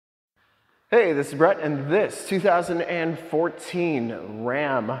Hey, this is Brett, and this 2014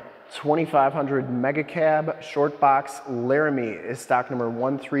 Ram 2500 Megacab Shortbox Laramie is stock number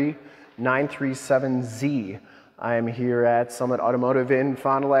 13937Z. I am here at Summit Automotive in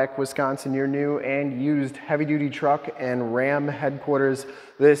Fond du Lac, Wisconsin, your new and used heavy-duty truck and Ram headquarters.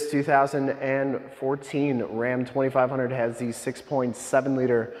 This 2014 Ram 2500 has the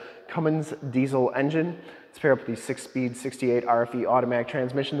 6.7-liter Cummins diesel engine. It's paired up with the 6-speed 68 RFE automatic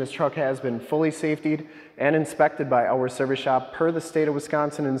transmission. This truck has been fully safetied and inspected by our service shop per the state of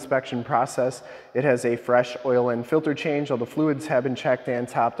Wisconsin inspection process. It has a fresh oil and filter change. All the fluids have been checked and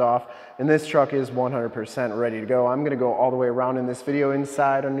topped off, and this truck is 100% ready to go. I'm going to go all the way around in this video,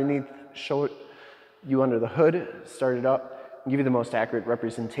 inside, underneath, show it you under the hood, start it up, and give you the most accurate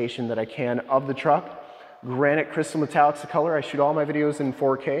representation that I can of the truck. Granite crystal metallic's the color. I shoot all my videos in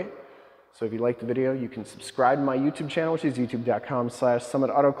 4K. So if you like the video, you can subscribe to my YouTube channel, which is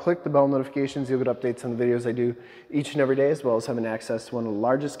youtube.com/summitauto. Click the bell notifications. You'll get updates on the videos I do each and every day, as well as having access to one of the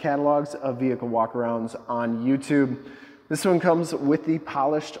largest catalogs of vehicle walkarounds on YouTube. This one comes with the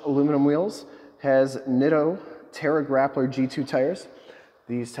polished aluminum wheels, has Nitto Terra Grappler G2 tires.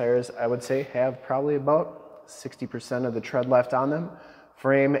 These tires, I would say, have probably about 60% of the tread left on them.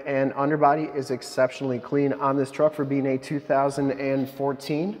 Frame and underbody is exceptionally clean on this truck for being a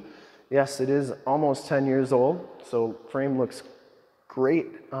 2014. Yes, it is almost 10 years old, so frame looks great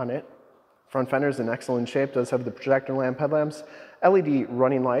on it. Front fender is in excellent shape, does have the projector lamp headlamps, LED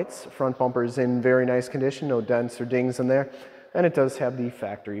running lights, front bumper is in very nice condition, no dents or dings in there, and it does have the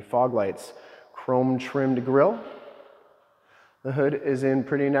factory fog lights. Chrome trimmed grille. The hood is in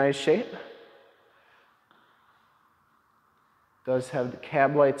pretty nice shape. Does have the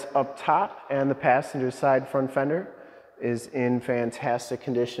cab lights up top, and the passenger side front fender is in fantastic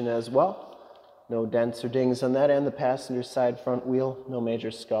condition as well. No dents or dings on that, and the passenger side front wheel, no major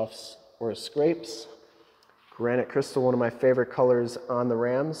scuffs or scrapes. Granite crystal, one of my favorite colors on the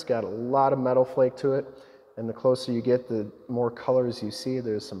Rams. Got a lot of metal flake to it, and the closer you get, the more colors you see.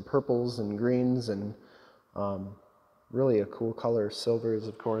 There's some purples and greens, and really a cool color. Silvers,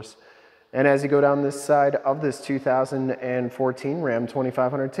 of course. And as you go down this side of this 2014 Ram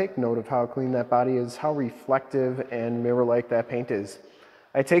 2500, take note of how clean that body is, how reflective and mirror-like that paint is.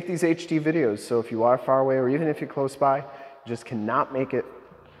 I take these HD videos, so if you are far away or even if you're close by, you just cannot make it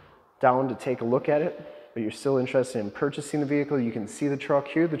down to take a look at it, but you're still interested in purchasing the vehicle, you can see the truck,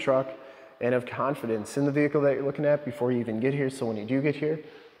 hear the truck, and have confidence in the vehicle that you're looking at before you even get here. So when you do get here,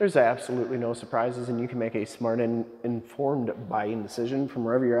 there's absolutely no surprises, and you can make a smart and informed buying decision from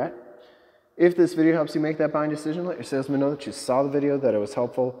wherever you're at. If this video helps you make that buying decision, let your salesman know that you saw the video, that it was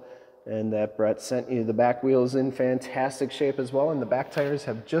helpful, and that Brett sent you. The back wheel is in fantastic shape as well, and the back tires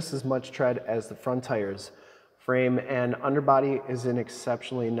have just as much tread as the front tires. Frame and underbody is in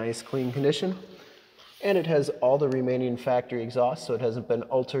exceptionally nice, clean condition, and it has all the remaining factory exhaust, so it hasn't been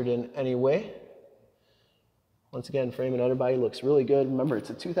altered in any way. Once again, frame and underbody looks really good. Remember, it's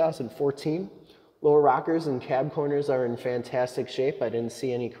a 2014. Lower rockers and cab corners are in fantastic shape. I didn't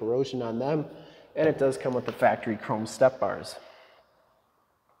see any corrosion on them. And it does come with the factory chrome step bars.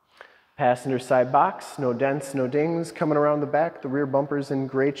 Passenger side box, no dents, no dings. Coming around the back, the rear bumper's in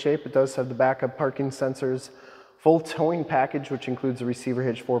great shape. It does have the backup parking sensors, full towing package, which includes a receiver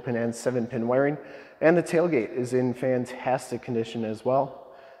hitch, 4-pin and 7-pin wiring. And the tailgate is in fantastic condition as well.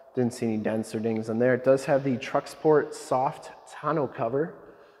 Didn't see any dents or dings on there. It does have the Truxport soft tonneau cover.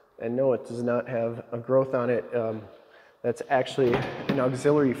 And no, it does not have a growth on it. That's actually an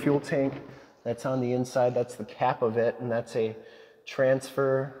auxiliary fuel tank that's on the inside. That's the cap of it, and that's a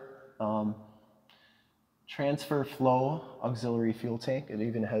transfer flow auxiliary fuel tank. It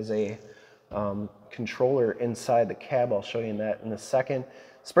even has a controller inside the cab. I'll show you that in a second.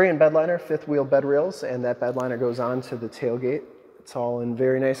 Spray and bedliner, 5th wheel Bedrails, and that bedliner goes on to the tailgate. It's all in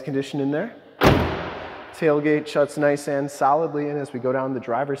very nice condition in there. Tailgate shuts nice and solidly in as we go down the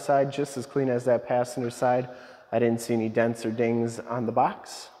driver's side, just as clean as that passenger side. I didn't see any dents or dings on the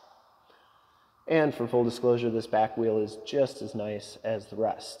box. And for full disclosure, this back wheel is just as nice as the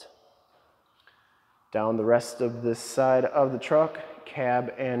rest. Down the rest of this side of the truck,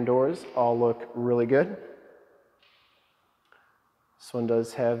 cab and doors all look really good. This one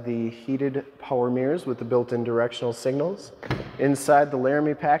does have the heated power mirrors with the built-in directional signals. Inside, the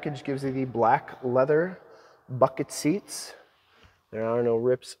Laramie package gives you the black leather bucket seats. There are no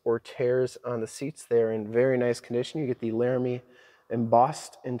rips or tears on the seats. They are in very nice condition. You get the Laramie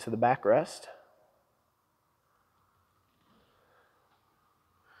embossed into the backrest.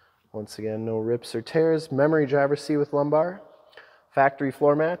 Once again, no rips or tears. Memory driver's seat with lumbar. Factory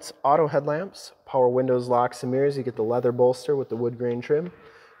floor mats, auto headlamps, power windows, locks, and mirrors. You get the leather bolster with the wood grain trim.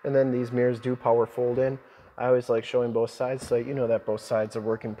 And then these mirrors do power fold in. I always like showing both sides so you know that both sides are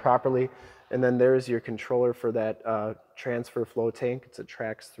working properly. And then there's your controller for that transfer flow tank. It's a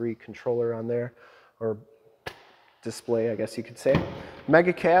Trax 3 controller on there, or display, I guess you could say.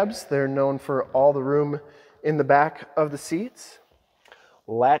 Megacabs, they're known for all the room in the back of the seats.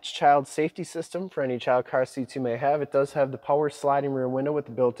 Latch child safety system for any child car seats you may have. It does have the power sliding rear window with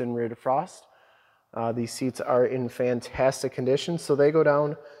the built-in rear defrost. These seats are in fantastic condition, so they go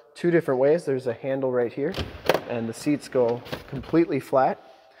down two different ways. There's a handle right here, and the seats go completely flat,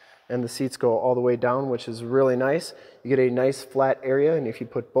 and the seats go all the way down, which is really nice. You get a nice flat area, and if you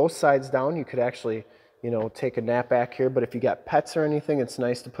put both sides down, you could actually, you know, take a nap back here. But if you got pets or anything, it's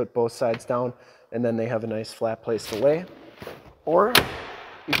nice to put both sides down, and then they have a nice flat place to lay. Or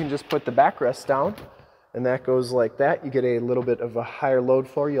you can just put the backrest down, and that goes like that. You get a little bit of a higher load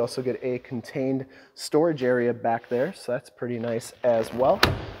floor. You also get a contained storage area back there, so that's pretty nice as well.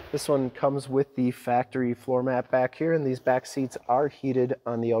 This one comes with the factory floor mat back here, and these back seats are heated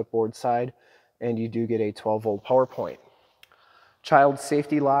on the outboard side, and you do get a 12-volt power point. Child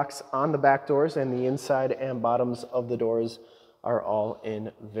safety locks on the back doors, and the inside and bottoms of the doors are all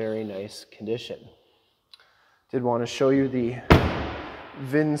in very nice condition. Did want to show you the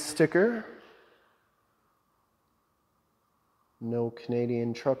VIN sticker. No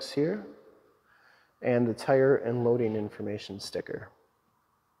Canadian trucks here. And the tire and loading information sticker.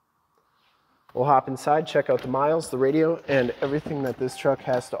 We'll hop inside, check out the miles, the radio, and everything that this truck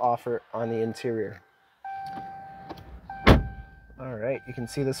has to offer on the interior. All right, you can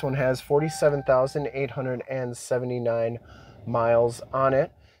see this one has 47,879 miles on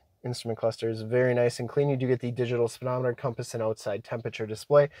it. Instrument cluster is very nice and clean. You do get the digital speedometer, compass, and outside temperature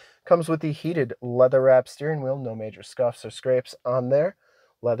display. Comes with the heated leather wrap steering wheel. No major scuffs or scrapes on there.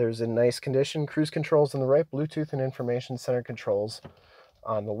 Leather's in nice condition. Cruise controls on the right. Bluetooth and information center controls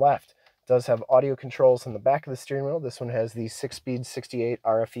on the left. It does have audio controls on the back of the steering wheel. This one has the 6-speed 68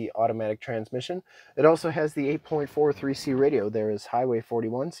 RFE automatic transmission. It also has the 8.4 3C radio. There is Highway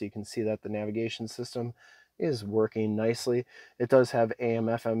 41, so you can see that the navigation system is working nicely. It does have AM,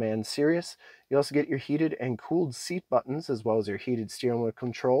 FM, and Sirius. You also get your heated and cooled seat buttons, as well as your heated steering wheel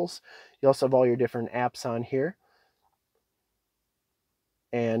controls. You also have all your different apps on here.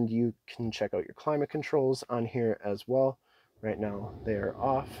 And you can check out your climate controls on here as well. Right now they are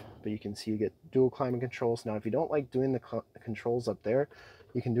off, but you can see you get dual climate controls. Now if you don't like doing the controls up there,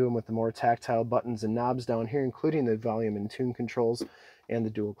 you can do them with the more tactile buttons and knobs down here, including the volume and tune controls and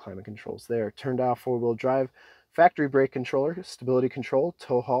the dual climate controls there. Turned off 4-wheel drive, factory brake controller, stability control,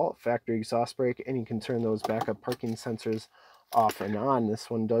 tow haul, factory exhaust brake, and you can turn those backup parking sensors off and on.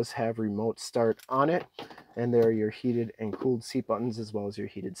 This one does have remote start on it, and there are your heated and cooled seat buttons, as well as your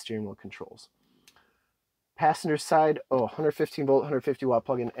heated steering wheel controls. Passenger side, 115 volt, 150 watt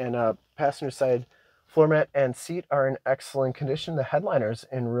plug-in, and passenger side floor mat and seat are in excellent condition. The headliner's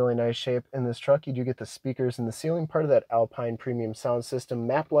in really nice shape in this truck. You do get the speakers in the ceiling, part of that Alpine premium sound system,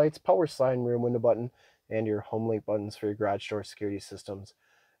 map lights, power slide and rear window button, and your home link buttons for your garage door security systems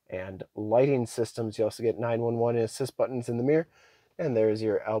and lighting systems. You also get 911 assist buttons in the mirror, and there's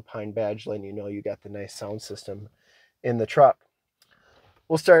your Alpine badge letting you know you got the nice sound system in the truck.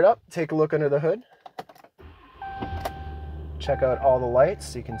 We'll start up, take a look under the hood, check out all the lights.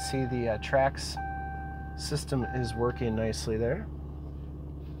 So you can see the Trax system is working nicely there.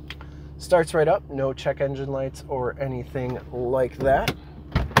 Starts right up, no check engine lights or anything like that.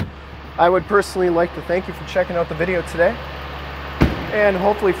 I would personally like to thank you for checking out the video today. And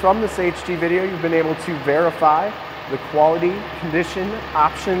hopefully from this HD video, you've been able to verify the quality, condition,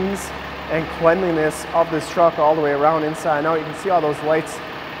 options, and cleanliness of this truck all the way around, inside and out. You can see all those lights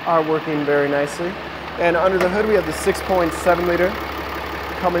are working very nicely. And under the hood, we have the 6.7 liter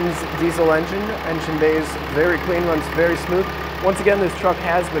Cummins diesel engine. Engine bay is very clean, runs very smooth. Once again, this truck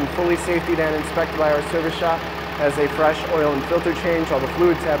has been fully safetied and inspected by our service shop. Has a fresh oil and filter change. All the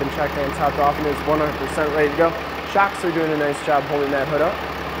fluids have been checked and topped off and is 100% ready to go. Shocks are doing a nice job holding that hood up.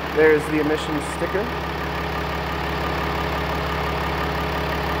 There's the emissions sticker.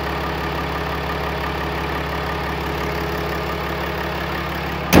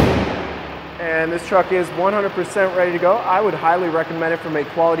 And this truck is 100% ready to go. I would highly recommend it from a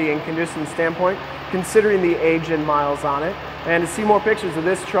quality and condition standpoint, considering the age and miles on it. And to see more pictures of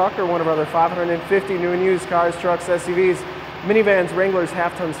this truck or one of our other 550 new and used cars, trucks, SUVs, minivans, Wranglers,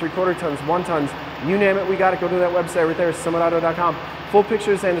 half tons, 3/4 tons, 1 tons, you name it, we got it. Go to that website right there, summitauto.com. Full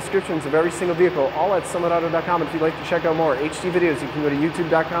pictures and descriptions of every single vehicle, all at summitauto.com. And if you'd like to check out more HD videos, you can go to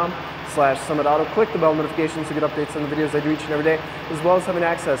youtube.com/summitauto. Click the bell notifications to get updates on the videos I do each and every day, as well as having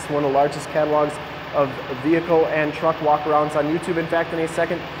access to one of the largest catalogs of vehicle and truck walkarounds on YouTube. In fact, in a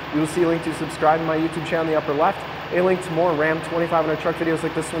second, you will see a link to subscribe to my YouTube channel in the upper left, a link to more Ram 2500 truck videos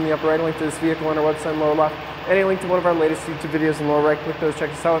like this one in the upper right, a link to this vehicle on our website in the lower left, and a link to one of our latest YouTube videos in the lower right. Click those, check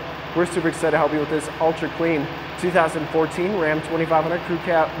us out. We're super excited to help you with this ultra clean 2014 Ram 2500 Crew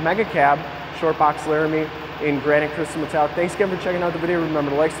Cab Mega Cab Shortbox Laramie in Granite Crystal Metallic. Thanks again for checking out the video.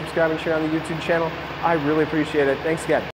 Remember to like, subscribe, and share on the YouTube channel. I really appreciate it. Thanks again.